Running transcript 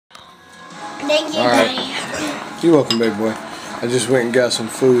Thank you, Alright. Daddy. You're welcome, baby boy. I just went and got some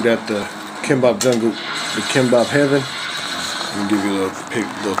food at the Kimbob Jeonguk, the Kimbob Heaven. Let me give you a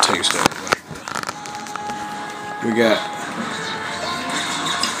little taste of it. We got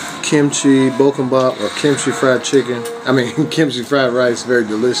kimchi bokkeumbap, or kimchi fried chicken. I mean, kimchi fried rice, very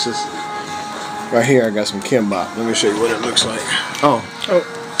delicious. Right here, I got some kimbap. Let me show you what it looks like. Oh,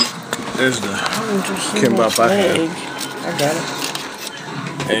 there's the kimbap I have. I got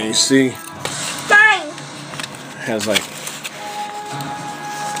it. And you see, Fine. has like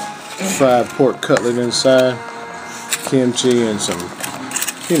fried pork cutlet inside, kimchi, and some,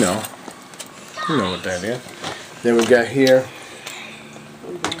 you know what that is. Then we got here,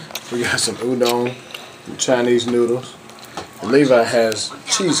 we got some udon, Chinese noodles. And Levi has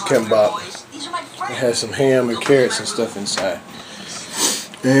cheese kimbap. It has some ham and carrots and stuff inside.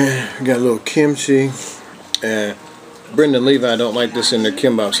 And we got a little kimchi. And Brenda and Levi don't like this in their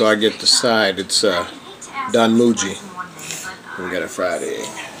kimbap, so I get the side. It's danmuji. We got a fried egg.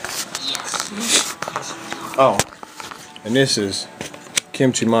 Oh, and this is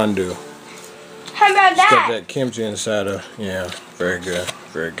kimchi mondu. How about It's got that? that kimchi inside of, yeah, very good,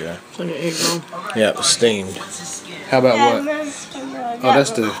 very good. It's like an egg roll. Yeah, it's steamed. How about what? Oh,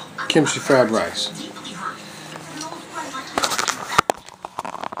 that's the kimchi fried rice.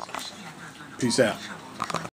 Peace out.